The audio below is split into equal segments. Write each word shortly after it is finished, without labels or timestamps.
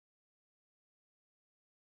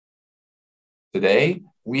Today,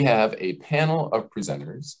 we have a panel of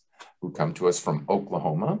presenters who come to us from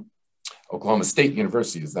Oklahoma State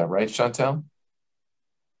University. Is that right, Chantel?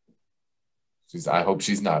 I hope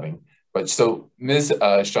she's nodding. But so Ms.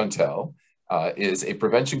 Chantel is a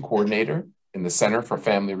prevention coordinator in the Center for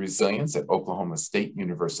Family Resilience at Oklahoma State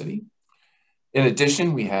University. In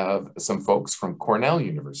addition, we have some folks from Cornell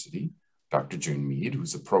University, Dr. June Mead,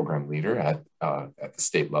 who's a program leader at the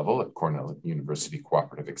state level at Cornell University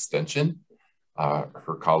Cooperative Extension.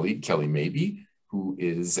 Her colleague, Kelly Mabey, who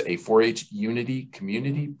is a 4-H Unity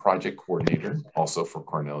Community Project Coordinator, also for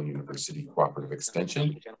Cornell University Cooperative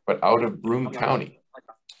Extension, but out of Broome County.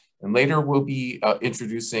 And later we'll be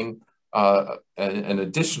introducing an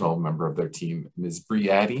additional member of their team, Ms. Bree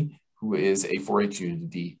Addy, who is a 4-H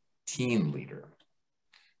Unity Teen Leader.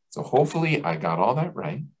 So hopefully I got all that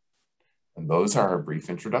right. And those are our brief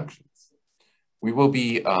introductions. We will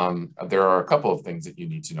be, there are a couple of things that you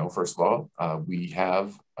need to know. First of all, we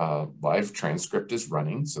have live transcript is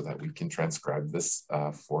running so that we can transcribe this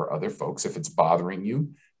for other folks. If it's bothering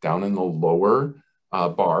you, down in the lower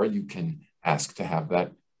bar, you can ask to have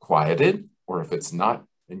that quieted, or if it's not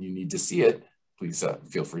and you need to see it, please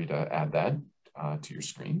feel free to add that to your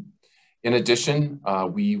screen. In addition,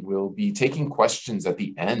 we will be taking questions at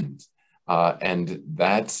the end.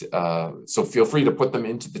 So feel free to put them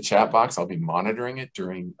into the chat box. I'll be monitoring it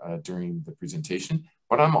during the presentation,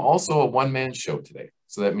 but I'm also a one-man show today.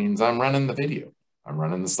 So that means I'm running the video, I'm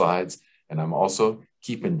running the slides, and I'm also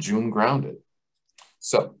keeping June grounded.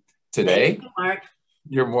 So today, thank you, Mark.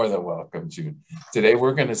 You're more than welcome, June. Today,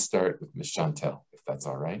 we're gonna start with Ms. Chantel, if that's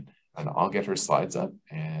all right. And I'll get her slides up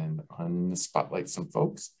and spotlight some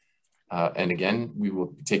folks. And again, we will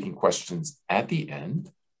be taking questions at the end.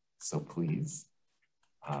 So please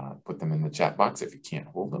put them in the chat box if you can't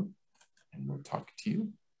hold them, and we'll talk to you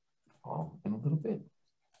all in a little bit.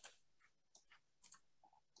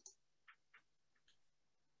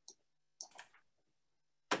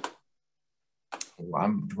 Well,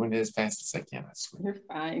 I'm doing it as fast as I can, I swear. You're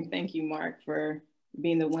fine. Thank you, Mark, for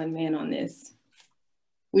being the one man on this.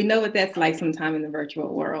 We know what that's like sometime in the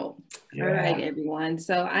virtual world. Yeah. All right, everyone.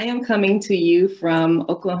 So I am coming to you from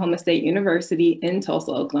Oklahoma State University in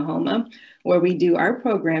Tulsa, Oklahoma, where we do our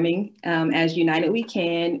programming as United We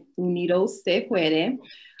Can, Unidos Se Puede.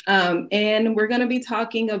 And we're going to be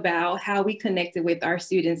talking about how we connected with our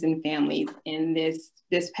students and families in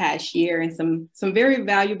this past year and some very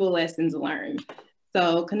valuable lessons learned.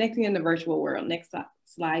 So connecting in the virtual world. Next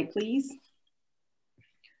slide, please.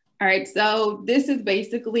 All right, so this is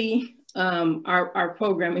basically our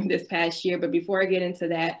programming this past year. But before I get into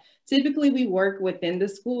that, typically we work within the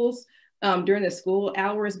schools during the school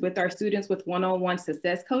hours with our students with one-on-one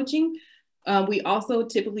success coaching. We also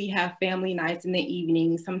typically have family nights in the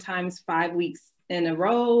evening, sometimes 5 weeks in a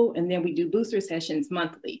row, and then we do booster sessions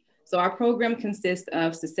monthly. So our program consists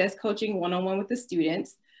of success coaching one-on-one with the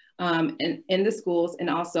students in the schools, and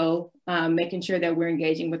also making sure that we're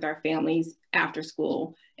engaging with our families after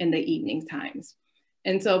school in the evening times.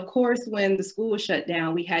 And so, of course, when the school was shut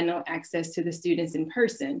down, we had no access to the students in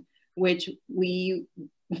person, which we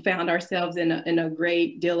found ourselves in a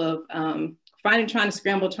great deal of trying to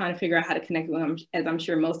scramble, trying to figure out how to connect with them, as I'm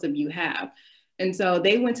sure most of you have. And so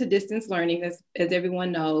they went to distance learning, as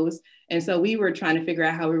everyone knows. And so we were trying to figure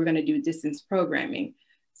out how we were going to do distance programming.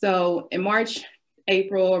 So in March,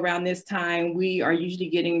 April, around this time, we are usually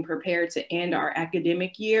getting prepared to end our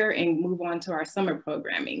academic year and move on to our summer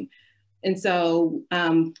programming. And so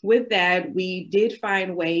with that, we did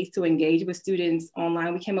find ways to engage with students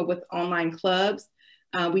online. We came up with online clubs.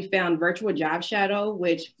 We found virtual job shadow,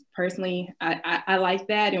 which personally, I like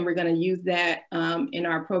that, and we're going to use that in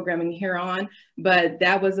our programming here on. But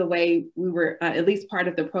that was a way we were, at least part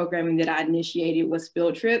of the programming that I initiated was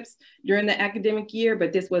field trips during the academic year,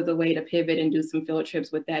 but this was a way to pivot and do some field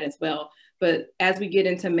trips with that as well. But as we get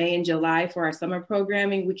into May and July for our summer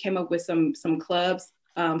programming, we came up with some clubs.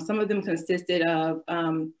 Some of them consisted of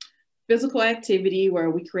physical activity where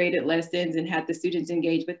we created lessons and had the students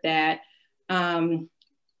engage with that.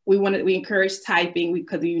 We encouraged typing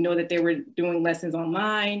because we know that they were doing lessons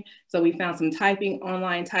online. So we found some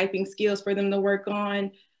online typing skills for them to work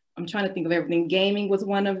on. I'm trying to think of everything. Gaming was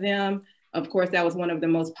one of them. Of course, that was one of the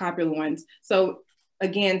most popular ones. So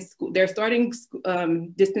again, they're starting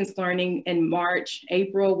distance learning in March,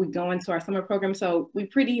 April. We go into our summer program. So we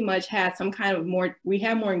pretty much had some kind of we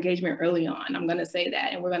had more engagement early on. I'm gonna say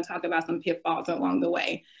that, and we're gonna talk about some pitfalls along the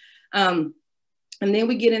way. And then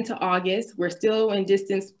we get into August, we're still in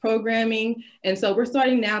distance programming. And so we're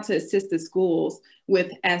starting now to assist the schools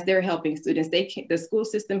as they're helping students. The school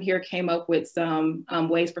system here came up with some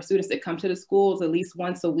ways for students to come to the schools at least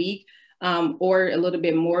once a week or a little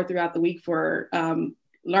bit more throughout the week for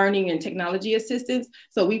learning and technology assistance.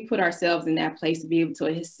 So we put ourselves in that place to be able to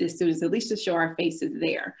assist students, at least to show our faces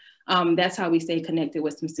there. That's how we stay connected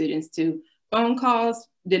with some students too. Phone calls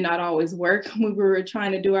did not always work when we were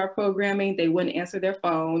trying to do our programming. They wouldn't answer their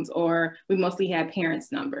phones, or we mostly had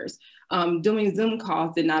parents' numbers. Doing Zoom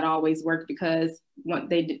calls did not always work because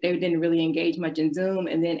they didn't really engage much in Zoom.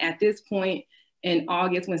 And then at this point in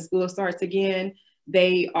August, when school starts again,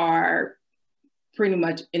 they are pretty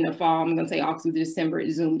much in the fall, I'm gonna say August to December,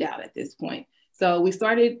 zoomed out at this point. So we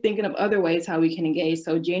started thinking of other ways how we can engage.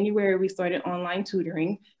 So January, we started online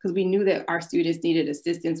tutoring because we knew that our students needed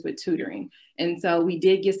assistance with tutoring. And so we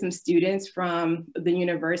did get some students from the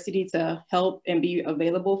university to help and be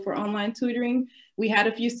available for online tutoring. We had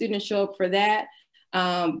a few students show up for that.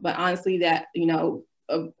 But honestly, that, you know,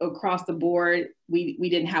 across the board, we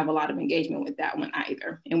didn't have a lot of engagement with that one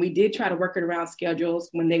either. And we did try to work it around schedules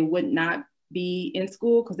when they would not be in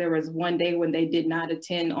school, because there was one day when they did not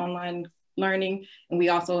attend online learning, and we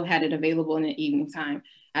also had it available in the evening time.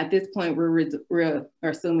 At this point, we're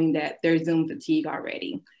assuming that there's Zoom fatigue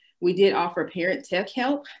already. We did offer parent tech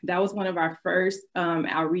help. That was one of our first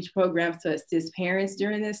outreach programs to assist parents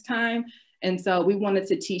during this time. And so we wanted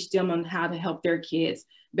to teach them on how to help their kids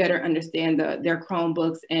better understand their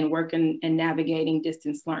Chromebooks and work and navigating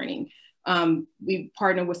distance learning. We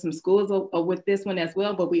partnered with some schools with this one as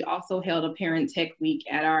well, but we also held a parent tech week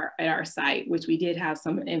at our site, which we did have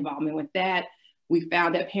some involvement with that. We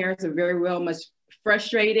found that parents are very much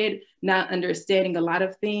frustrated, not understanding a lot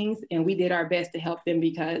of things, and we did our best to help them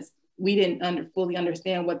because we didn't fully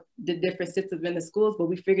understand what the different systems in the schools, but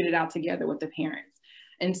we figured it out together with the parents.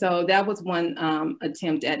 And so that was one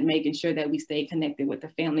attempt at making sure that we stay connected with the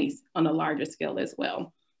families on a larger scale as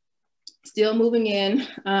well. Still moving in,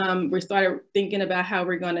 we started thinking about how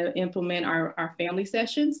we're going to implement our family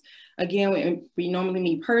sessions. Again, we normally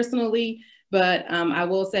meet personally, but I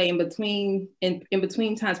will say in between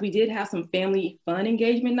times, we did have some family fun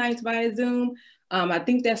engagement nights via Zoom. I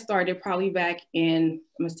think that started probably back in,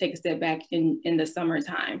 I'm gonna take a step back in the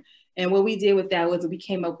summertime. And what we did with that was we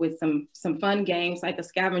came up with some fun games, like a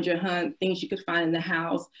scavenger hunt, things you could find in the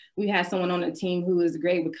house. We had someone on the team who was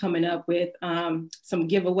great with coming up with some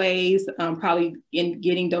giveaways, probably in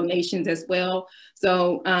getting donations as well.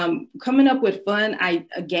 So coming up with fun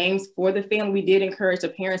games for the family. We did encourage the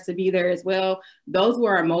parents to be there as well. Those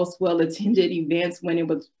were our most well-attended events when it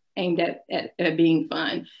was aimed at being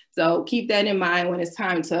fun. So keep that in mind when it's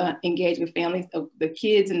time to engage with families. The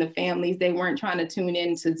kids and the families, they weren't trying to tune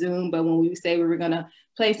in to Zoom, but when we say we were gonna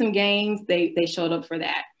play some games, they showed up for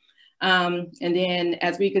that. And then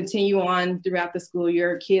as we continue on throughout the school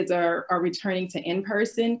year, kids are returning to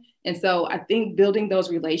in-person. And so I think building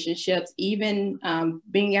those relationships, even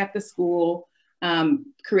being at the school,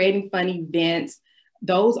 creating fun events,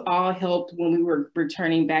 those all helped when we were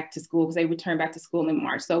returning back to school, because they returned back to school in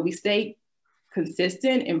March. So we stayed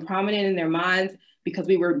consistent and prominent in their minds because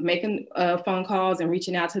we were making phone calls and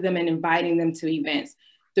reaching out to them and inviting them to events.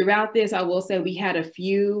 Throughout this, I will say we had a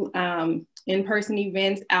few in-person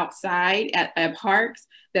events outside at parks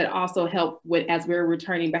that also helped with as we were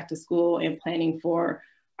returning back to school and planning for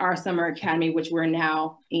our summer academy, which we're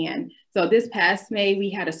now in. So this past May, we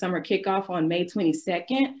had a summer kickoff on May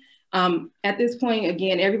 22nd. At this point,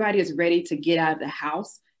 again, everybody is ready to get out of the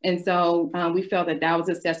house. And so we felt that that was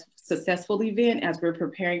a successful event as we're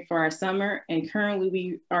preparing for our summer. And currently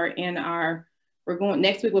we are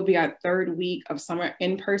next week will be our third week of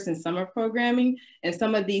in-person summer programming. And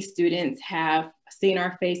some of these students have seen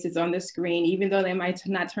our faces on the screen, even though they might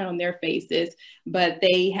not turn on their faces, but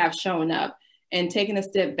they have shown up. And taking a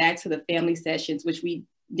step back to the family sessions, which we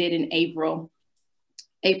did in April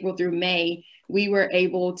through May, we were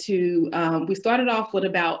able to, we started off with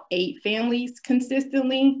about 8 families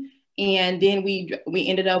consistently. And then we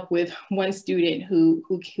ended up with one student who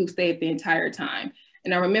stayed the entire time.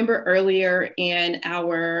 And I remember earlier in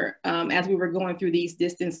our, as we were going through these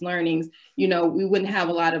distance learnings, you know, we wouldn't have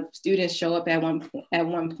a lot of students show up at one point,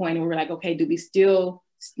 and we were like, okay, do we still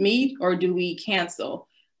meet or do we cancel?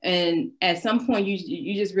 And at some point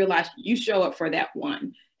you just realize you show up for that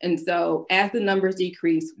one. And so as the numbers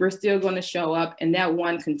decrease, we're still going to show up, and that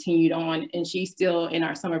one continued on, and she's still in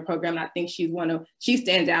our summer program. And I think she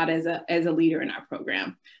stands out as a leader in our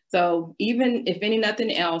program. So even if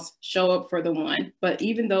nothing else, show up for the one. But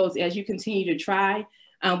even those, as you continue to try,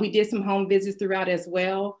 we did some home visits throughout as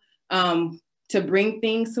well. To bring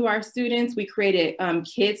things to our students, we created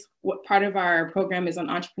kits. What part of our program is on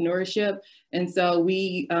entrepreneurship. And so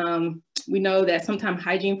we we know that sometimes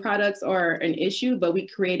hygiene products are an issue, but we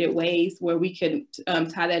created ways where we could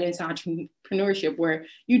tie that into entrepreneurship, where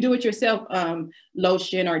you do it yourself,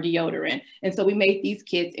 lotion or deodorant. And so we made these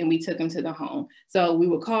kits and we took them to the home. So we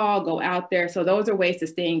would call, go out there. So those are ways to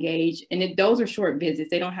stay engaged. And those are short visits.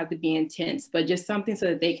 They don't have to be intense, but just something so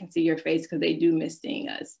that they can see your face, because they do miss seeing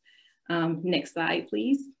us. Next slide,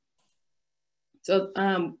 please. So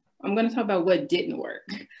I'm going to talk about what didn't work.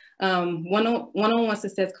 One-on-one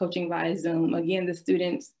success coaching via Zoom. Again, the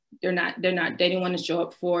students, they didn't want to show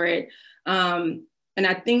up for it. And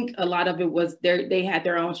I think a lot of it was they had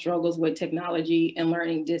their own struggles with technology and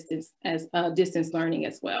learning distance learning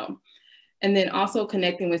as well. And then also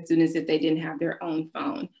connecting with students if they didn't have their own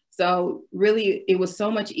phone. So really, it was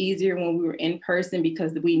so much easier when we were in person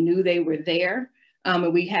because we knew they were there.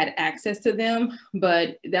 And we had access to them,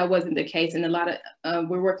 but that wasn't the case. And a lot of,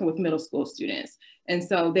 we're working with middle school students. And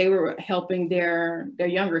so they were helping their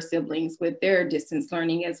younger siblings with their distance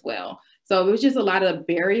learning as well. So it was just a lot of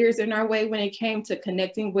barriers in our way when it came to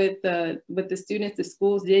connecting with the students. The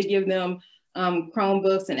schools did give them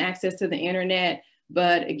Chromebooks and access to the internet,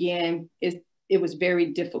 but again, it was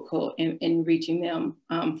very difficult in reaching them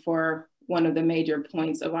for one of the major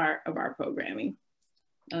points of our programming.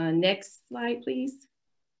 Next slide, please.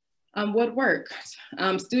 What worked?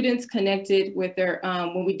 Students connected with their,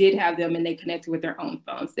 when we did have them and they connected with their own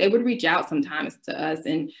phones, they would reach out sometimes to us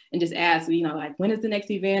and just ask, you know, like, when is the next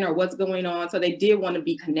event or what's going on? So they did want to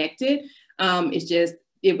be connected. It's just,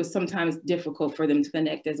 it was sometimes difficult for them to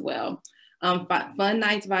connect as well. Fun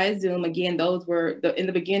nights via Zoom, again, those were, in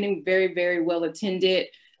the beginning, very, very well attended.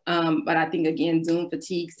 But I think, again, Zoom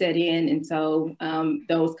fatigue set in. And so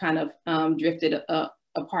those kind of drifted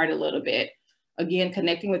apart a little bit. Again,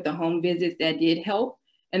 connecting with the home visits, that did help.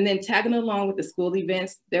 And then tagging along with the school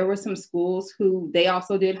events. There were some schools who they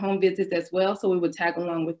also did home visits as well. So we would tag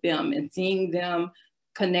along with them, and seeing them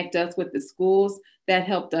connect us with the schools, that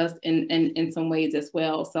helped us in some ways as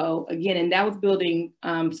well. So again, and that was building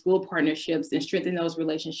school partnerships and strengthening those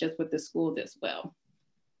relationships with the schools as well.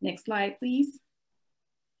 Next slide, please.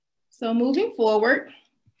 So moving forward,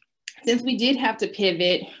 since we did have to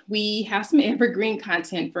pivot, we have some evergreen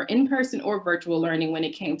content for in-person or virtual learning when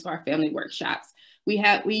it came to our family workshops. We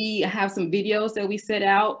have some videos that we set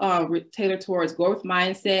out tailored towards growth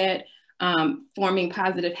mindset, forming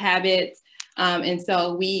positive habits. And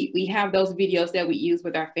so we have those videos that we use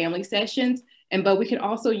with our family sessions, but we can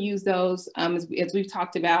also use those, as we've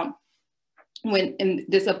talked about, when in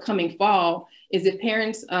this upcoming fall, is if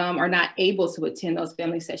parents are not able to attend those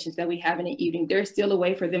family sessions that we have in the evening, there's still a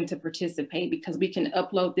way for them to participate, because we can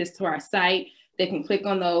upload this to our site. They can click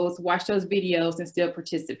on those, watch those videos, and still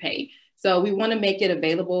participate. So we want to make it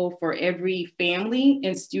available for every family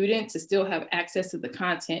and student to still have access to the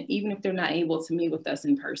content, even if they're not able to meet with us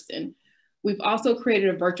in person. We've also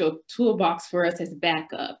created a virtual toolbox for us as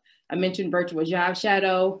backup. I mentioned virtual job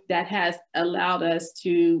shadow. That has allowed us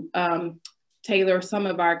to tailor some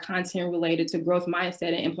of our content related to growth mindset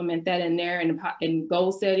and implement that in there, and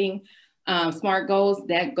goal setting, SMART goals,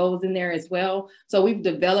 that goes in there as well. So we've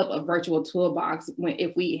developed a virtual toolbox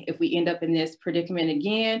if we end up in this predicament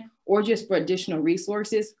again, or just for additional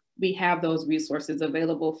resources, we have those resources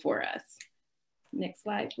available for us. Next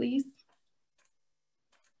slide, please.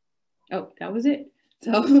 Oh, that was it.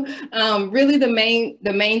 So really the main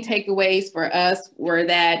takeaways for us were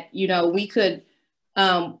that, you know, we could,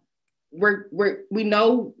 we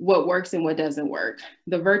know what works and what doesn't work.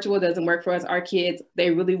 The virtual doesn't work for us. Our kids,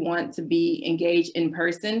 they really want to be engaged in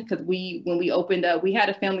person, because when we opened up, we had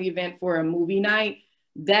a family event for a movie night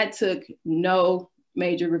that took no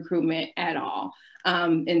major recruitment at all.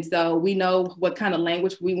 And so we know what kind of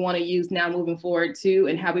language we want to use now moving forward too,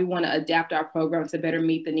 and how we want to adapt our program to better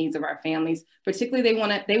meet the needs of our families. Particularly,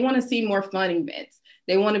 they want to see more fun events.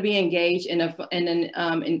 They want to be engaged in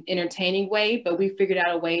an entertaining way, but we figured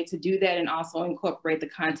out a way to do that and also incorporate the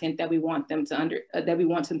content that we want them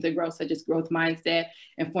to grow, such as growth mindset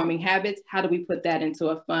and forming habits. How do we put that into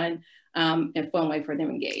a fun way for them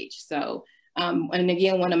to engage? So, and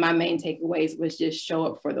again, one of my main takeaways was just show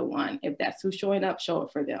up for the one. If that's who's showing up, show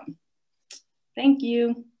up for them. Thank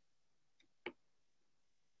you.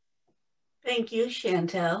 Thank you,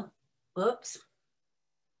 Chantel. Whoops.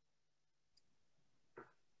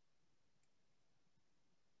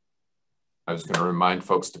 I was going to remind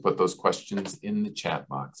folks to put those questions in the chat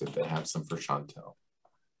box if they have some for Chantel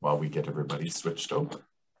while we get everybody switched over.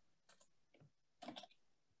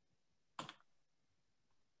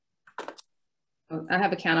 I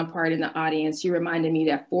have a counterpart in the audience. She reminded me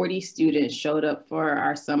that 40 students showed up for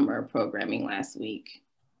our summer programming last week.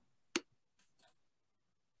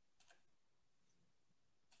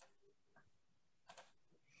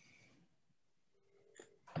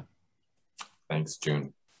 Thanks,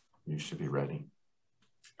 June. You should be ready.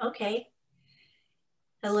 Okay.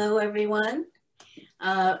 Hello, everyone.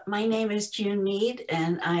 My name is June Mead,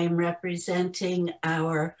 and I'm representing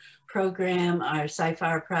our program, our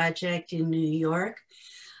CYFAR project in New York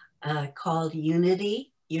called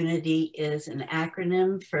Unity. Unity is an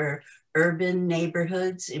acronym for Urban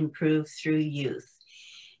Neighborhoods Improved Through Youth.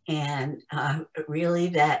 And really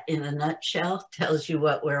that in a nutshell tells you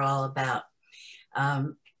what we're all about.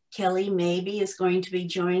 Kelly Maybe is going to be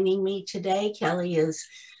joining me today. Kelly is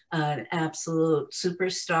an absolute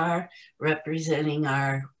superstar representing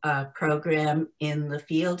our program in the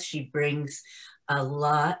field. She brings a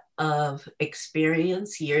lot of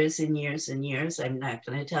experience, years and years and years. I'm not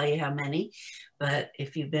going to tell you how many, but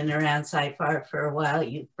if you've been around CYFAR for a while,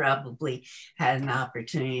 you've probably had an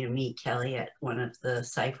opportunity to meet Kelly at one of the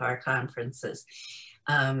CYFAR conferences.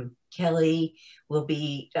 Kelly will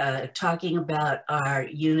be talking about our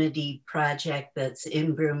Unity project that's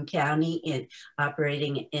in Broome County,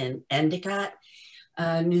 operating in Endicott,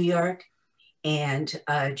 New York. And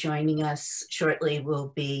joining us shortly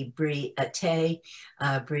will be Bree Ate.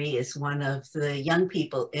 Bree is one of the young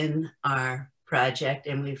people in our project,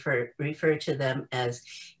 and we refer to them as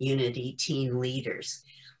Unity Teen Leaders.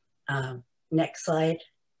 Next slide.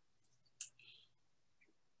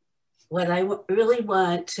 What I really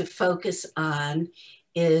want to focus on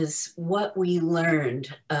is what we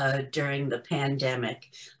learned during the pandemic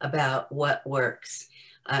about what works.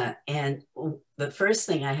 And the first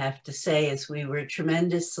thing I have to say is we were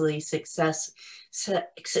tremendously successful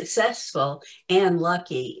and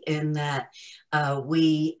lucky in that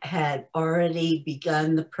we had already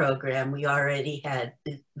begun the program. We already had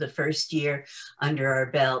the first year under our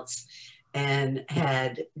belts and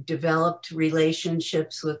had developed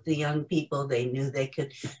relationships with the young people. They knew they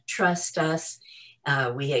could trust us.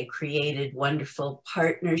 We had created wonderful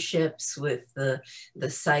partnerships with the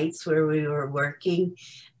sites where we were working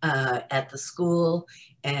at the school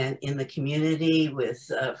and in the community with,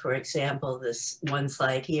 for example, this one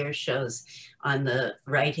slide here shows on the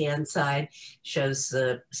right-hand side, shows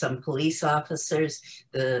some police officers.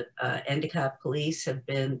 The Endicott Police have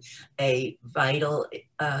been a vital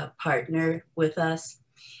partner with us.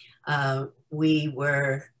 We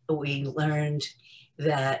learned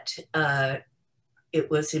that it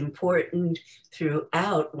was important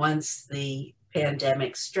throughout once the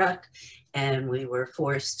pandemic struck and we were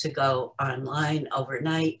forced to go online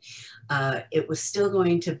overnight. It was still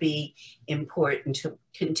going to be important to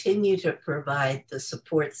continue to provide the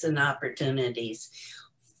supports and opportunities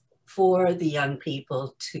for the young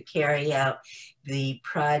people to carry out the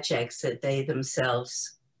projects that they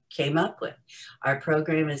themselves came up with. Our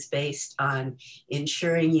program is based on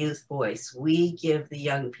ensuring youth voice. We give the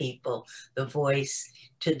young people the voice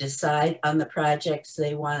to decide on the projects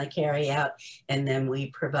they want to carry out, and then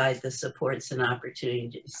we provide the supports and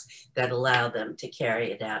opportunities that allow them to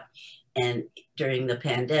carry it out. And during the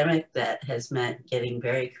pandemic, that has meant getting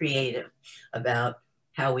very creative about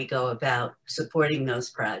how we go about supporting those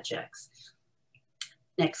projects.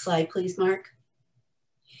 Next slide, please, Mark.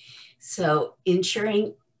 So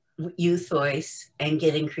ensuring youth voice and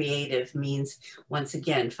getting creative means, once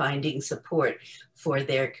again, finding support for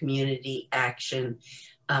their community action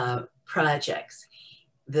projects.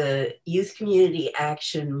 The youth community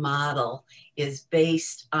action model is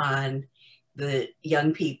based on the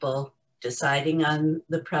young people deciding on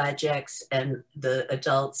the projects and the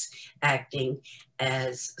adults acting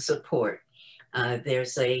as support.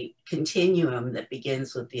 There's a continuum that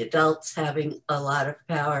begins with the adults having a lot of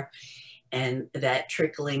power and that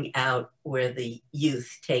trickling out where the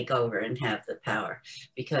youth take over and have the power,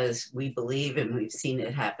 because we believe, and we've seen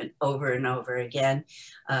it happen over and over again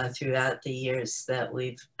throughout the years that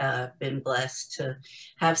we've been blessed to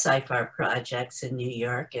have CYFAR projects in New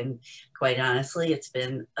York. And quite honestly, it's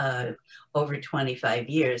been over 25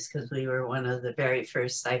 years, because we were one of the very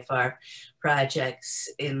first CYFAR projects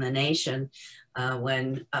in the nation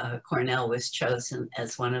when Cornell was chosen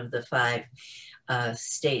as one of the 5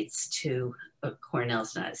 states to,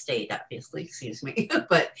 Cornell's not a state, obviously, excuse me,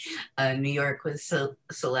 but New York was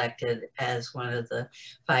selected as one of the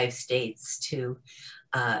 5 states to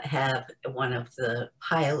have one of the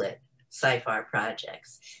pilot CYFAR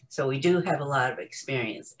projects. So we do have a lot of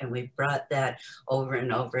experience, and we've brought that over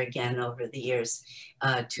and over again over the years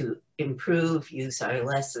to improve, use our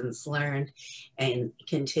lessons learned, and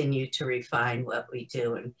continue to refine what we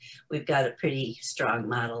do. And we've got a pretty strong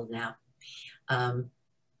model now.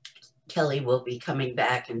 Kelly will be coming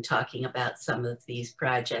back and talking about some of these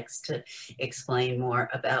projects to explain more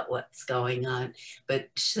about what's going on. But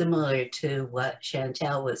similar to what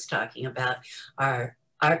Chantel was talking about, our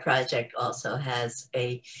our project also has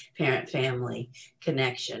a parent-family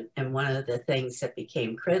connection. And one of the things that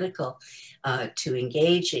became critical to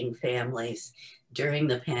engaging families during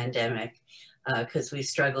the pandemic, because we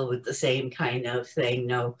struggle with the same kind of thing,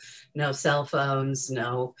 no cell phones,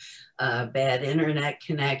 no bad internet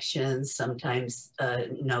connections, sometimes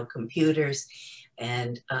no computers.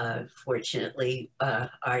 And fortunately,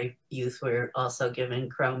 our youth were also given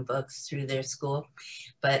Chromebooks through their school.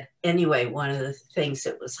 But anyway, one of the things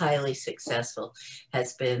that was highly successful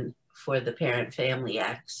has been for the parent-family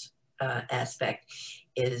aspect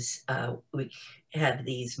is we have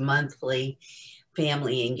these monthly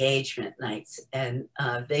family engagement nights, and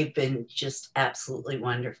they've been just absolutely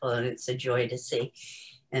wonderful, and it's a joy to see.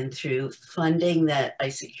 And through funding that I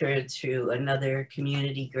secured through another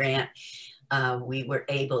community grant, we were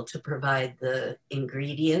able to provide the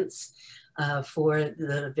ingredients for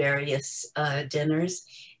the various dinners.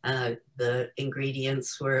 The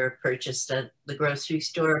ingredients were purchased at the grocery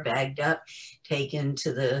store, bagged up, taken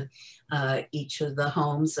to each of the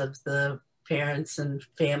homes of the parents and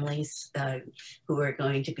families who are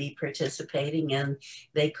going to be participating, and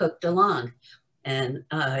they cooked along. And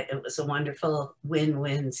it was a wonderful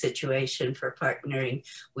win-win situation for partnering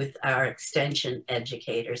with our extension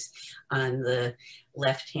educators. On the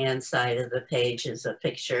left-hand side of the page is a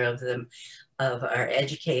picture of them, of our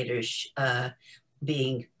educators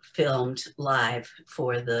being filmed live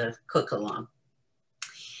for the cook-along.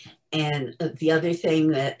 And the other thing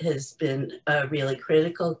that has been really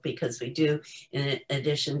critical, because we do, in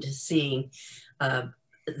addition to seeing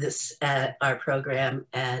this our program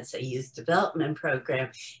as a youth development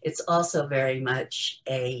program, it's also very much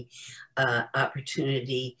a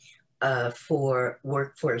opportunity for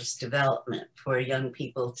workforce development, for young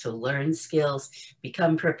people to learn skills,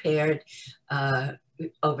 become prepared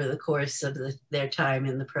over the course of their time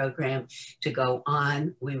in the program to go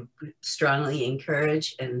on. We strongly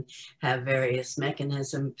encourage and have various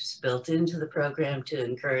mechanisms built into the program to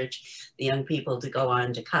encourage the young people to go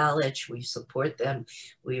on to college. We support them.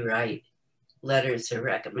 We write letters of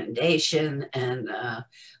recommendation, and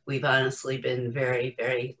we've honestly been very,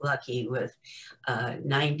 very lucky with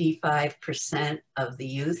 95% of the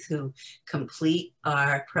youth who complete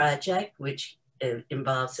our project, which it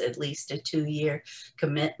involves at least a 2-year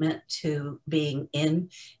commitment to being in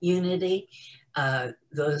Unity.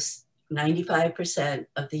 Those 95%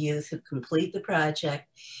 of the youth who complete the project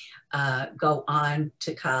go on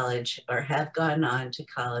to college or have gone on to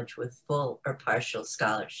college with full or partial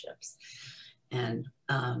scholarships. And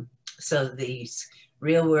so these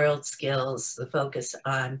real world skills, the focus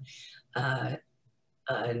on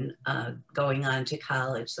going on to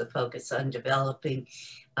college, the focus on developing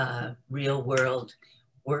real world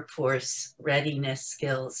workforce readiness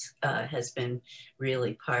skills has been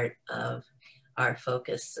really part of our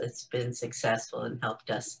focus. It's been successful and helped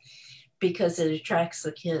us because it attracts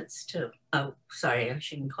the kids too. Oh, sorry, I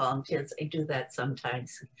shouldn't call them kids. I do that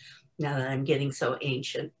sometimes now that I'm getting so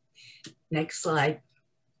ancient. Next slide.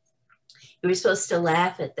 You were supposed to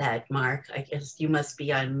laugh at that, Mark. I guess you must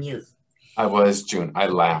be on mute. I was, June. I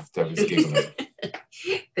laughed. I was giggling.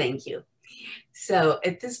 Thank you. So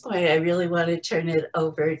at this point, I really want to turn it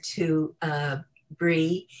over to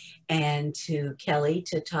Bree and to Kelly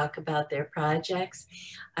to talk about their projects.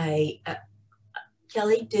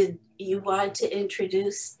 Kelly, did you want to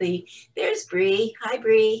introduce there's Bree. Hi,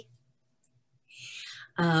 Bree.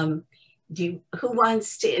 Who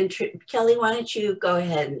wants to Kelly, why don't you go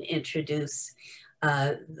ahead and introduce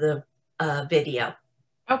the video.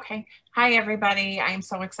 Okay. Hi, everybody. I'm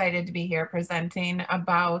so excited to be here presenting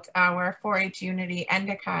about our 4-H Unity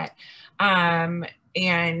Endicott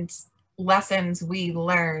and lessons we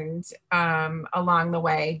learned along the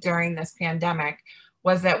way during this pandemic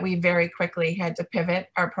was that we very quickly had to pivot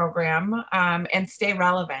our program and stay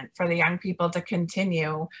relevant for the young people to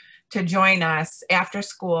continue to join us after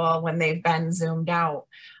school when they've been Zoomed out.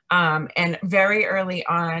 And very early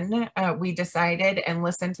on, we decided and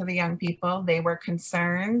listened to the young people. They were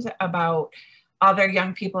concerned about other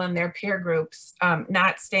young people in their peer groups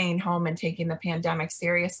not staying home and taking the pandemic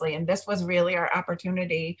seriously. And this was really our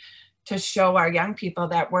opportunity to show our young people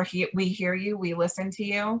that we hear you, we listen to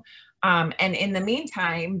you. And in the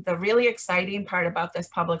meantime, the really exciting part about this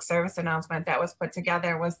public service announcement that was put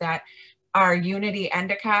together was that our Unity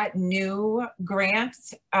Endicott new grant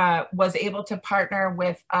was able to partner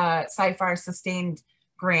with a CYFAR sustained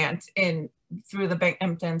grant through the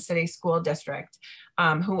Binghamton City School District,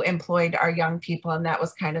 who employed our young people. And that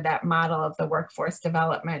was kind of that model of the workforce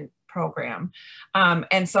development program.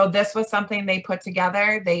 And so this was something they put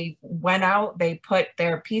together. They went out, they put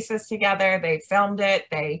their pieces together, they filmed it,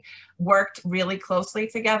 they worked really closely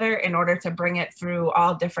together in order to bring it through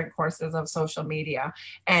all different courses of social media.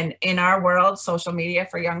 And in our world, social media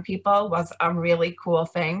for young people was a really cool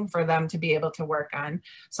thing for them to be able to work on.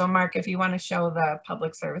 So Mark, if you want to show the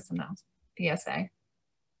public service announcement, PSA.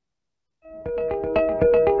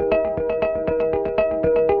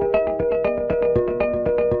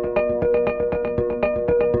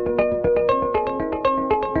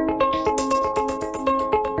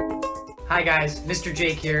 Hi guys, Mr.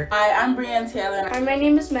 Jake here. Hi, I'm Brianne Taylor. Hi, my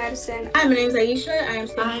name is Madison. Hi, my name is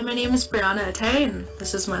Aisha. Hi, my name is Brianna Ate, and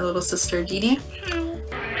this is my little sister Didi.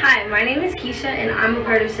 Hi, my name is Keisha, and I'm a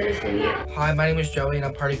part of Citizen U. Hi, my name is Joey, and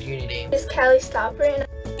I'm part of Unity. This is Callie Stopper. And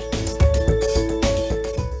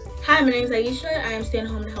Hi, my name is Aisha. I am staying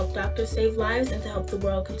home to help doctors save lives and to help the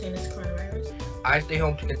world contain this coronavirus. I stay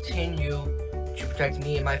home to continue to protect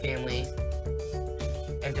me and my family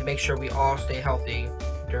and to make sure we all stay healthy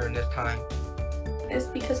during this time. it's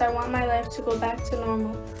because I want my life to go back to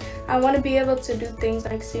normal. I want to be able to do things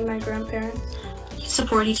like see my grandparents.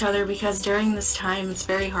 Support each other because during this time it's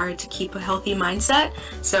very hard to keep a healthy mindset,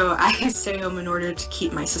 so I stay home in order to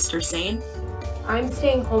keep my sister sane. I'm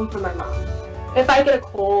staying home for my mom. If I get a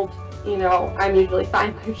cold, you know, I'm usually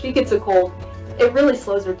fine, but if she gets a cold, it really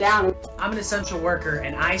slows her down. I'm an essential worker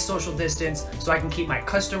and I social distance so I can keep my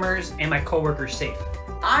customers and my coworkers safe.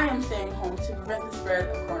 I am staying home to prevent the spread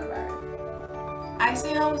of coronavirus. I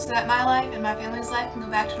stay home so that my life and my family's life can go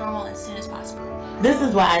back to normal as soon as possible. This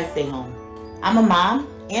is why I stay home. I'm a mom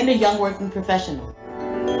and a young working professional.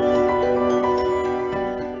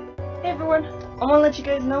 Hey everyone, I want to let you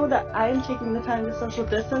guys know that I am taking the time to social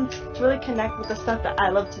distance to really connect with the stuff that I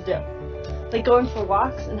love to do. Like going for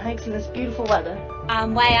walks and hikes in this beautiful weather.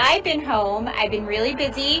 While I've been home, I've been really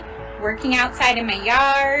busy working outside in my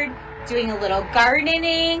yard, doing a little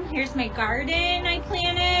gardening. Here's my garden I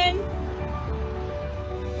planted.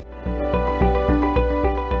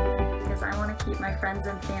 Because I want to keep my friends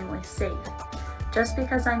and family safe. Just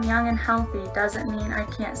because I'm young and healthy doesn't mean I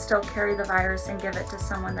can't still carry the virus and give it to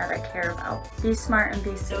someone that I care about. Be smart and be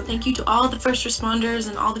safe. So thank you to all the first responders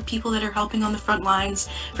and all the people that are helping on the front lines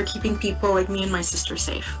for keeping people like me and my sister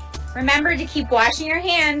safe. Remember to keep washing your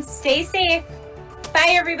hands. Stay safe.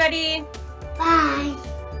 Bye, everybody. Bye.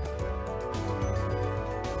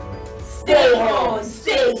 Stay home,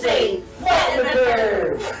 stay safe, fight the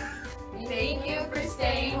curve. Thank you for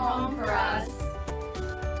staying home for us.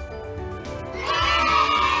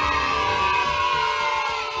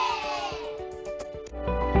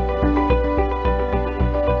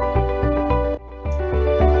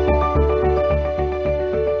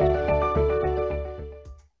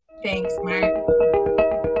 Thanks, Mark.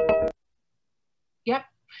 Yep.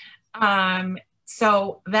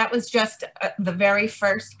 So that was just the very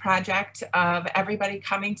first project of everybody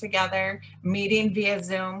coming together, meeting via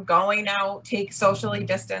Zoom, going out, socially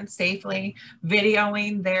distanced safely,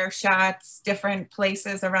 videoing their shots, different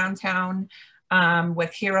places around town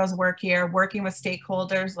with Heroes Work Here, working with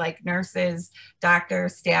stakeholders like nurses,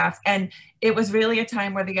 doctors, staff. And it was really a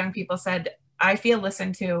time where the young people said, I feel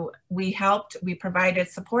listened to. We helped, we provided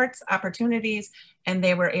supports, opportunities, and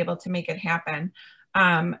they were able to make it happen.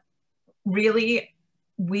 Really,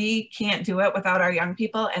 we can't do it without our young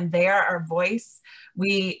people, and they are our voice.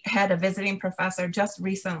 We had a visiting professor just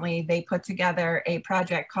recently. They put together a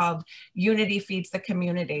project called Unity Feeds the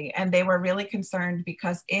Community, and they were really concerned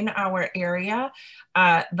because in our area,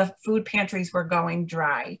 the food pantries were going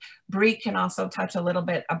dry. Bree can also touch a little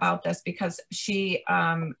bit about this because she,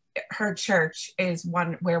 her church is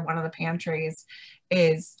where one of the pantries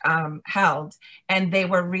is held, and they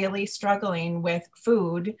were really struggling with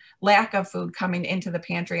food, lack of food coming into the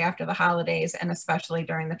pantry after the holidays and especially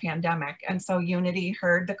during the pandemic. And so Unity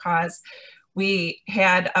heard the cause. We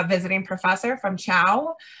had a visiting professor from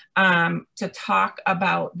Chow to talk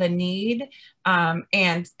about the need.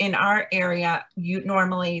 And in our area,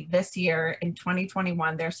 normally this year in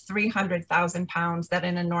 2021, there's 300,000 pounds that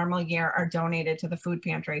in a normal year are donated to the food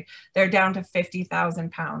pantry. They're down to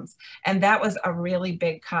 50,000 pounds. And that was a really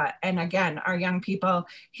big cut. And again, our young people,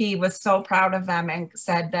 he was so proud of them and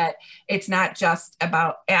said that it's not just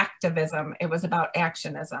about activism, it was about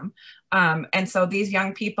actionism. And so these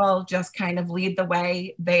young people just kind of lead the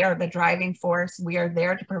way. They are the driving force. We are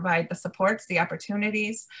there to provide the supports, the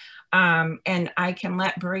opportunities. And I can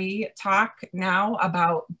let Bree talk now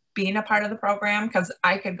about being a part of the program because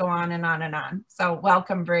I could go on and on and on. So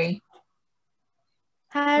welcome, Bree.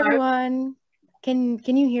 Hi, everyone. Can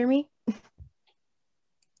you hear me?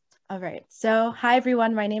 All right. So, hi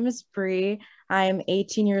everyone. My name is Bree. I'm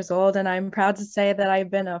 18 years old, and I'm proud to say that I've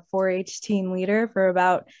been a 4-H team leader for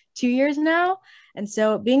about 2 years now. And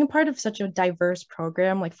so, being a part of such a diverse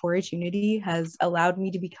program like 4-H Unity has allowed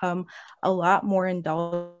me to become a lot more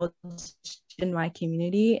indulged in my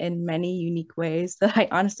community in many unique ways that I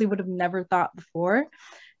honestly would have never thought before.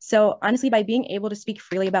 So honestly, by being able to speak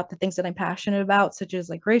freely about the things that I'm passionate about, such as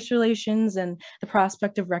like race relations and the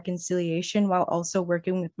prospect of reconciliation, while also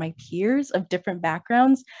working with my peers of different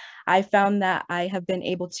backgrounds, I found that I have been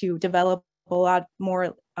able to develop a lot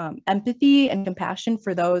more empathy and compassion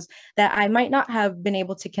for those that I might not have been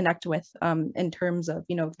able to connect with in terms of,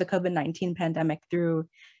 the COVID-19 pandemic through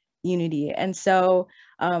Unity. And so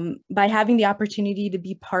by having the opportunity to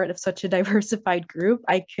be part of such a diversified group,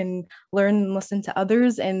 I can learn and listen to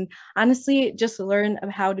others and honestly just learn of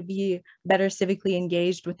how to be better civically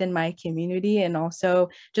engaged within my community, and also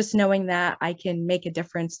just knowing that I can make a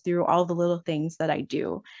difference through all the little things that I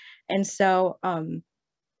do. And so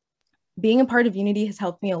being a part of Unity has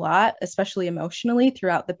helped me a lot, especially emotionally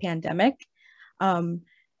throughout the pandemic.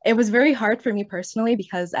 It was very hard for me personally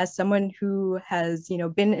because as someone who has,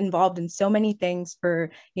 been involved in so many things for,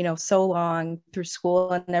 so long through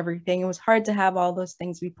school and everything, it was hard to have all those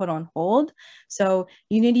things be put on hold. So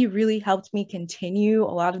Unity really helped me continue a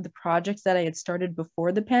lot of the projects that I had started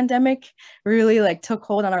before the pandemic really took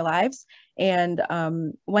hold on our lives. And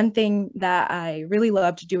one thing that I really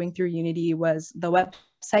loved doing through Unity was the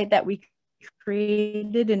website that we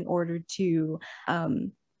created in order to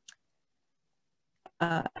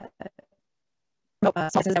that were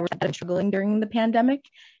struggling during the pandemic,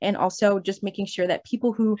 and also just making sure that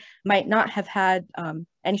people who might not have had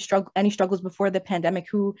any struggles before the pandemic,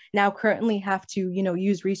 who now currently have to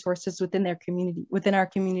use resources within our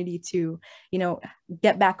community to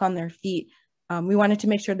get back on their feet. We wanted to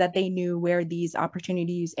make sure that they knew where these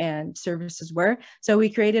opportunities and services were. So we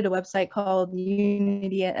created a website called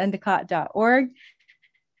unityendicott.org,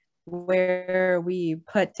 where we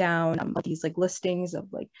put down these listings of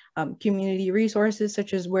community resources,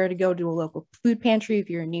 such as where to go to a local food pantry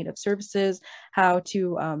if you're in need of services, how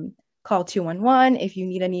to call 211 if you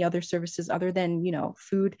need any other services other than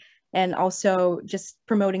food, and also just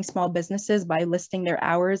promoting small businesses by listing their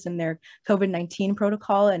hours and their COVID-19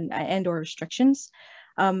 protocol and or restrictions.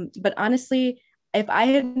 But honestly, if I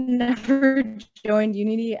had never joined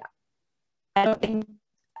Unity, I don't think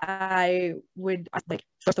I would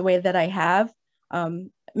the way that I have.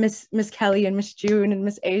 Miss Kelly and Miss June and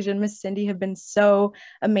Miss Asia and Miss Cindy have been so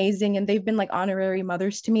amazing, and they've been honorary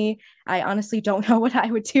mothers to me. I honestly don't know what I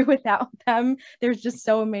would do without them. They're just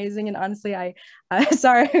so amazing, and honestly,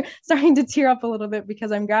 starting to tear up a little bit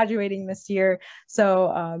because I'm graduating this year,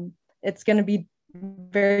 so it's going to be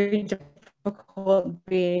very difficult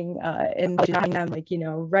being in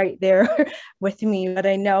them right there with me, but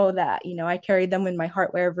I know that I carry them in my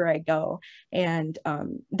heart wherever I go. And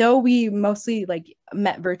though we mostly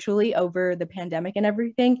met virtually over the pandemic and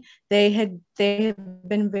everything, they have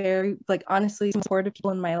been very honestly supportive people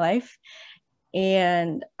in my life.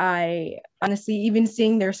 And I honestly, even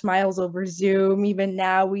seeing their smiles over Zoom, even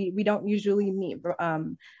now, we don't usually meet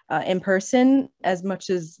in person as much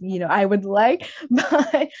as I would like,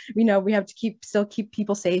 but we have to still keep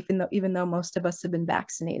people safe, even though most of us have been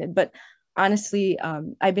vaccinated. But honestly,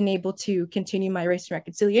 I've been able to continue my race and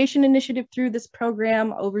reconciliation initiative through this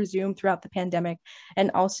program over Zoom throughout the pandemic, and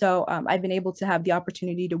also I've been able to have the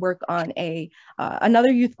opportunity to work on another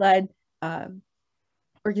youth-led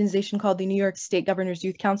organization called the New York State Governor's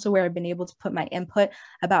Youth Council, where I've been able to put my input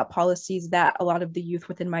about policies that a lot of the youth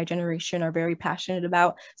within my generation are very passionate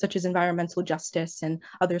about, such as environmental justice and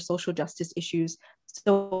other social justice issues.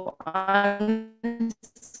 So honestly,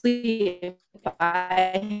 if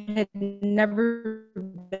I had never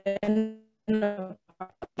been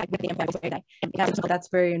that's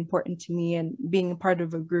very important to me, and being a part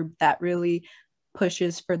of a group that really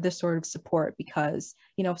pushes for this sort of support, because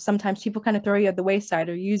sometimes people kind of throw you at the wayside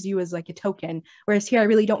or use you as a token, whereas here I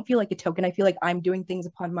really don't feel like a token. I feel like I'm doing things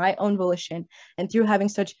upon my own volition, and through having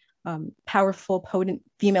such powerful, potent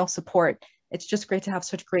female support, it's just great to have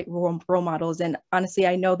such great role models. And honestly,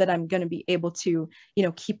 I know that I'm going to be able to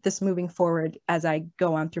keep this moving forward as I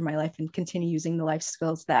go on through my life and continue using the life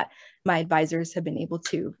skills that my advisors have been able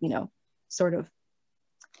to sort of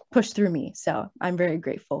push through me. So I'm very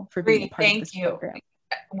grateful for being a part of this program.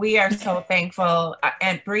 We are so thankful.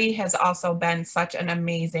 And Bree has also been such an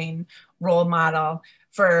amazing role model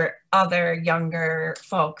for other younger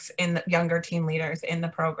folks, younger team leaders in the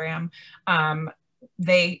program.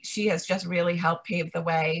 she has just really helped pave the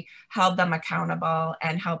way, held them accountable,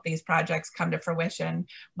 and helped these projects come to fruition.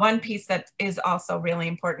 One piece that is also really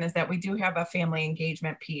important is that we do have a family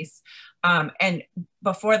engagement piece. And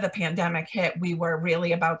before the pandemic hit, we were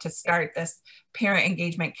really about to start this parent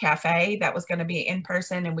engagement cafe that was going to be in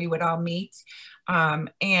person, and we would all meet.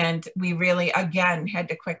 And we really, again, had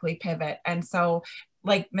to quickly pivot. And so,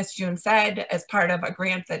 like Miss June said, as part of a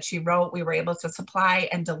grant that she wrote, we were able to supply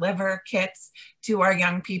and deliver kits to our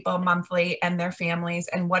young people monthly and their families.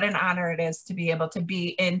 And what an honor it is to be able to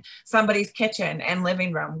be in somebody's kitchen and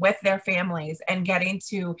living room with their families and getting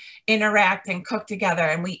to interact and cook together,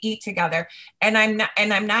 and we eat together. And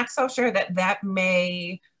I'm not so sure that that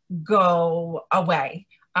may go away.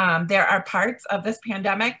 There are parts of this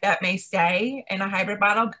pandemic that may stay in a hybrid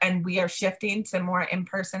model, and we are shifting to more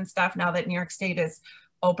in-person stuff now that New York State is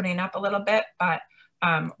opening up a little bit, but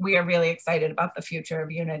we are really excited about the future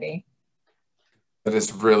of Unity. That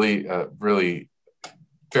is really, really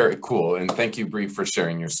very cool. And thank you, Bree, for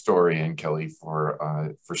sharing your story, and Kelly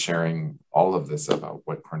for sharing all of this about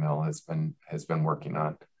what Cornell has been working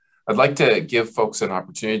on. I'd like to give folks an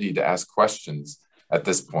opportunity to ask questions at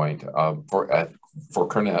this point for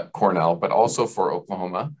Cornell, but also for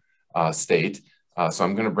Oklahoma State. So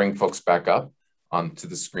I'm going to bring folks back up onto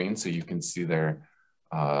the screen so you can see their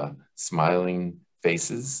smiling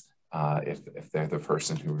faces if they're the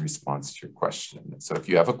person who responds to your question. So if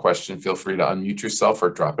you have a question, feel free to unmute yourself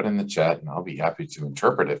or drop it in the chat, and I'll be happy to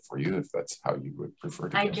interpret it for you if that's how you would prefer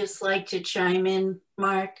to. I'd just like to chime in,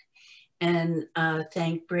 Mark, and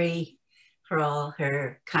thank Bree for all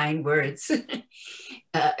her kind words.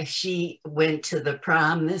 She went to the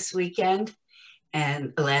prom this weekend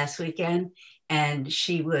and last weekend, and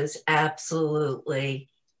she was absolutely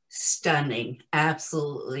stunning,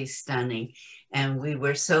 absolutely stunning. And we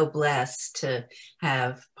were so blessed to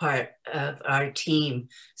have part of our team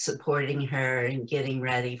supporting her and getting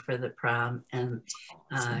ready for the prom. And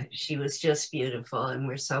she was just beautiful, and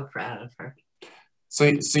we're so proud of her. So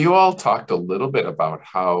you all talked a little bit about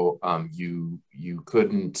how you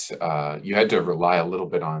had to rely a little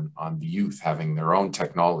bit on the youth having their own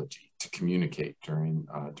technology to communicate during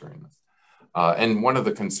this. And one of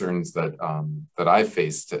the concerns that I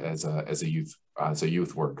faced as a youth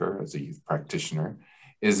worker, as a youth practitioner,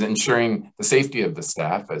 is ensuring the safety of the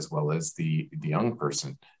staff as well as the young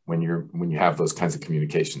person when you have those kinds of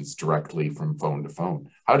communications directly from phone to phone.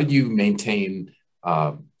 How did you maintain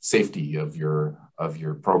safety of your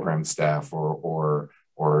program staff, or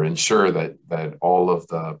ensure that all of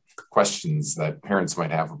the questions that parents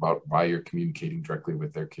might have about why you're communicating directly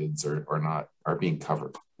with their kids or not are being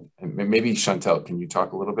covered? And maybe Chantel, can you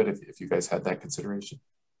talk a little bit if you guys had that consideration?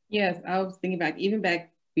 Yes, I was thinking back, even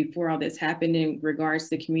back before all this happened in regards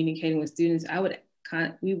to communicating with students, I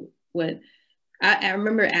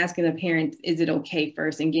remember asking the parents, is it okay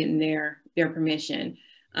first, and getting their permission.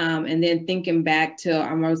 And then thinking back to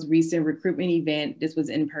our most recent recruitment event, this was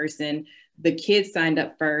in person, the kids signed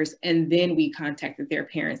up first, and then we contacted their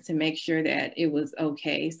parents to make sure that it was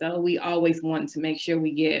okay. So we always want to make sure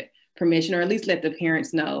we get permission, or at least let the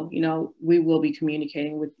parents know, we will be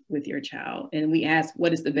communicating with your child. And we ask,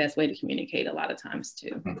 what is the best way to communicate a lot of times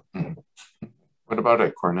too. What about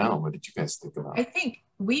at Cornell? What did you guys think about? I think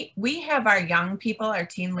we have our young people, our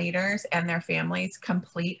teen leaders and their families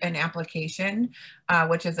complete an application,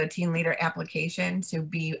 which is a teen leader application to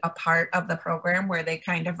be a part of the program, where they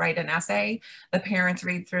kind of write an essay. The parents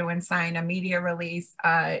read through and sign a media release,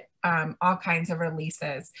 all kinds of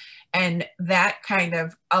releases. And that kind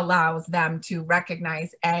of allows them to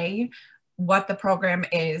recognize, what the program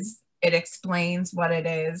is. It explains what it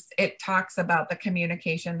is. It talks about the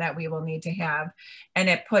communication that we will need to have. And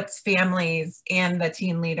it puts families and the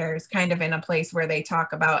teen leaders kind of in a place where they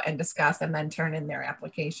talk about and discuss and then turn in their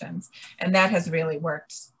applications. And that has really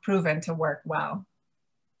proven to work well.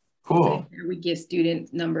 Cool. We get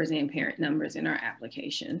student numbers and parent numbers in our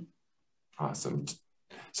application. Awesome.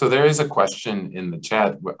 So there is a question in the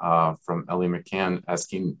chat from Ellie McCann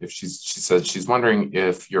asking if she said she's wondering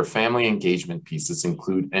if your family engagement pieces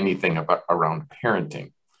include anything around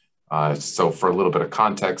parenting. So for a little bit of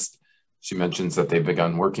context, she mentions that they've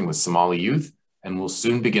begun working with Somali youth and will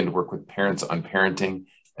soon begin to work with parents on parenting,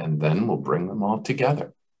 and then we'll bring them all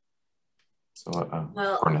together. So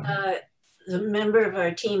the member of our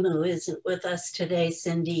team who isn't with us today,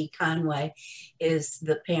 Cindy Conway, is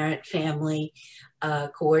the parent family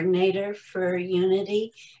coordinator for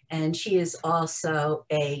Unity, and she is also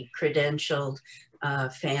a credentialed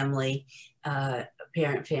parent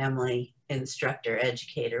family instructor,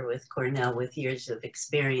 educator with Cornell with years of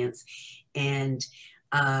experience. And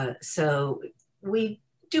so we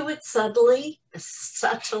do it subtly,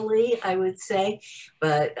 I would say,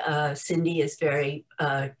 but Cindy is very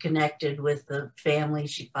connected with the family.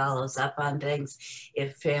 She follows up on things.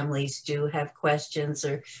 If families do have questions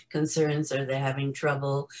or concerns, or they're having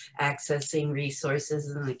trouble accessing resources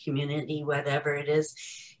in the community, whatever it is,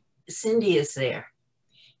 Cindy is there.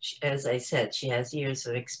 As I said, she has years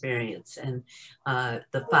of experience, and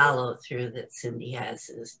the follow through that Cindy has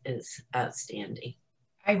is outstanding.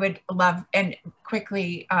 I would love, and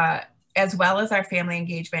quickly, as well as our family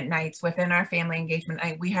engagement nights, within our family engagement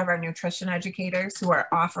night, we have our nutrition educators who are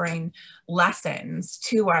offering lessons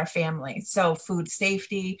to our families. So food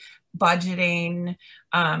safety, budgeting,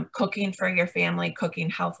 cooking for your family,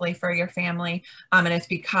 cooking healthily for your family. And it's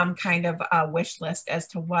become kind of a wish list as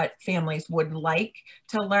to what families would like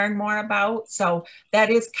to learn more about. So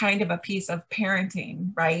that is kind of a piece of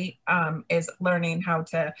parenting, right? Is learning how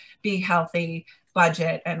to be healthy,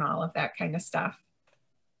 budget, and all of that kind of stuff.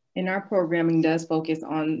 And our programming does focus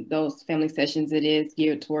on those family sessions. It is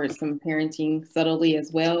geared towards some parenting subtly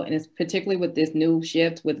as well. And it's particularly with this new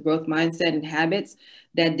shift with growth mindset and habits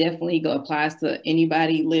that definitely applies to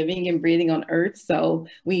anybody living and breathing on earth. So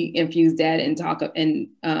we infuse that and talk, and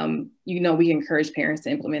we encourage parents to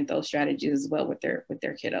implement those strategies as well with their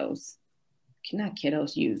kiddos. Not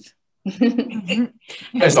kiddos, youth.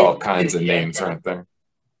 There's all kinds of names, aren't there?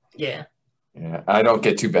 Yeah. Yeah, I don't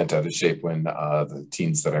get too bent out of shape when the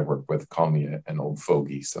teens that I work with call me an old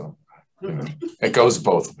fogey. So it goes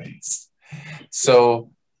both ways.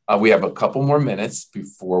 So we have a couple more minutes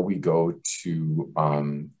before we go to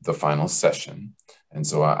the final session. And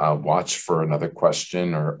so I'll watch for another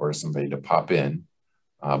question or somebody to pop in.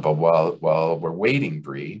 But while we're waiting,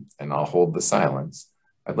 Bree, and I'll hold the silence,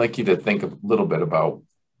 I'd like you to think a little bit about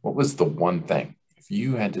what was the one thing, if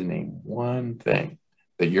you had to name one thing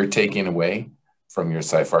that you're taking away from your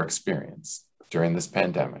CYFAR experience during this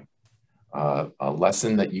pandemic, a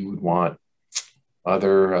lesson that you would want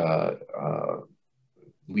other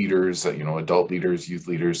leaders, adult leaders, youth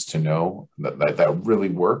leaders to know that really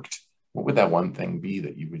worked. What would that one thing be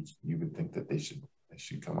that you would think that they should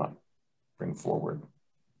come up, bring forward?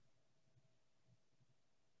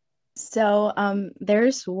 So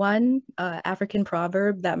there's one African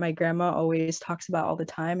proverb that my grandma always talks about all the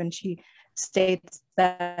time, and she states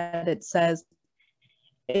that it says,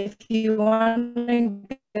 if you want to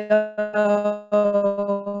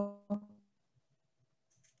go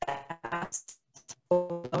fast,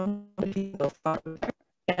 and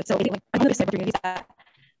so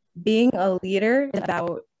being a leader is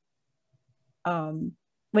about,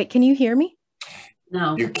 wait, can you hear me?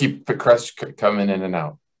 No. You keep coming in and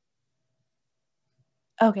out.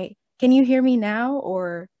 Okay, can you hear me now,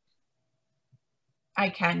 or? I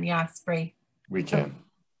can, yes, Bree. We can.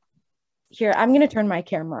 Here, I'm gonna turn my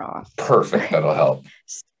camera off. Perfect, that'll help.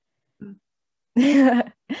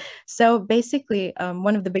 So basically,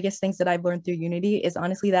 one of the biggest things that I've learned through Unity is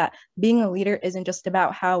honestly that being a leader isn't just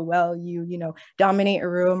about how well you dominate a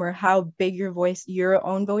room or how big your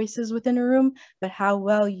own voice is within a room, but how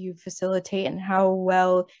well you facilitate and how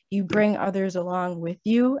well you bring others along with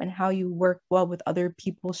you, and how you work well with other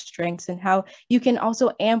people's strengths, and how you can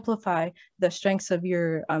also amplify the strengths of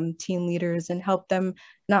your team leaders and help them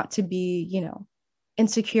not to be,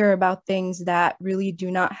 insecure about things that really do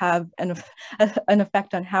not have an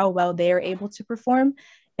effect on how well they are able to perform.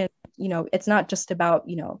 And it's not just about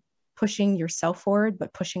pushing yourself forward,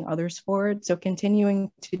 but pushing others forward. So continuing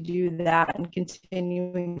to do that and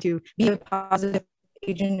continuing to be a positive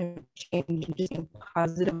agent of change and just being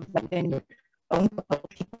positive within your own, people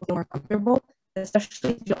feel more comfortable,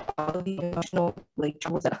 especially through all of the emotional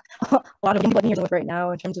troubles that a lot of people here right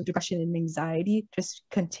now in terms of depression and anxiety. Just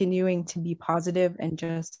continuing to be positive and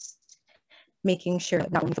just making sure that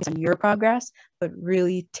not only focus on your progress, but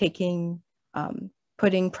really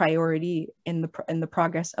putting priority in the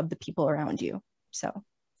progress of the people around you. So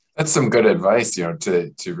that's some good advice,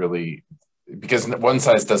 to really, because one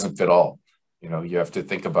size doesn't fit all. You have to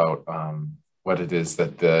think about what it is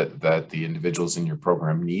that the individuals in your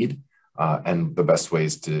program need. And the best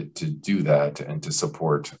ways to do that and to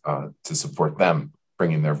support them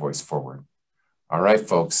bringing their voice forward. All right,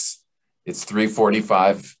 folks, it's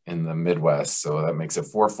 3:45 in the Midwest, so that makes it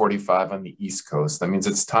 4:45 on the East Coast. That means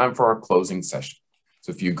it's time for our closing session.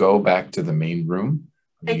 So if you go back to the main room,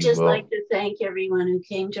 I'd just like to thank everyone who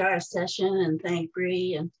came to our session, and thank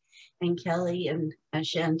Bree and Kelly and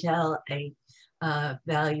Chantel. I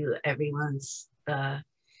value everyone's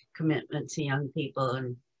commitment to young people,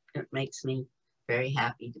 and it makes me very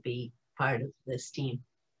happy to be part of this team.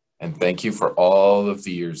 And thank you for all of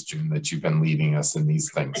the years, June, that you've been leading us in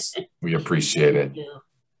these things. We appreciate it.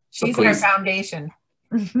 She's our foundation.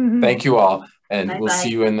 Thank you all, and Bye-bye. we'll see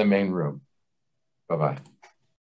you in the main room. Bye-bye.